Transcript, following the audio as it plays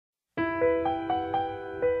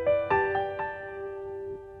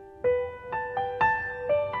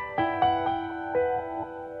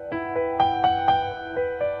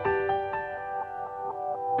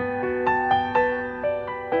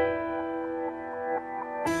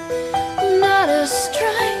not a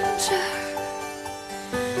stranger.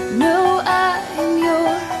 No, I'm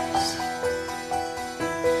yours.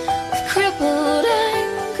 With crippled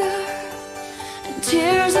anger and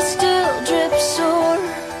tears that still drip sore.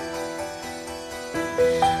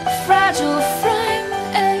 A fragile frame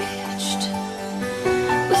aged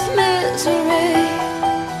with misery.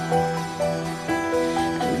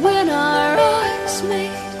 And when our eyes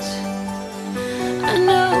meet, I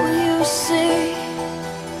know you see.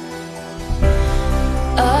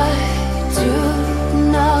 I do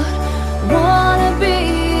not wanna be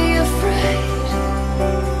afraid.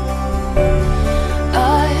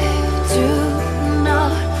 I do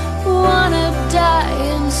not wanna die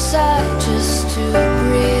inside just to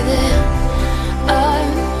breathe in.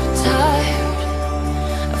 I'm tired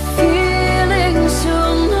of feeling so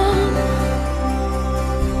numb.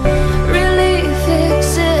 Relief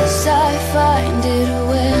exists, I find it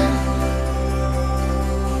when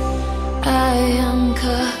I am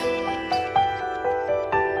cut.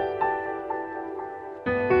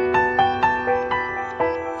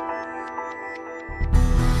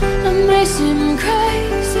 I'm racing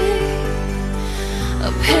crazy,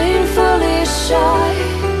 a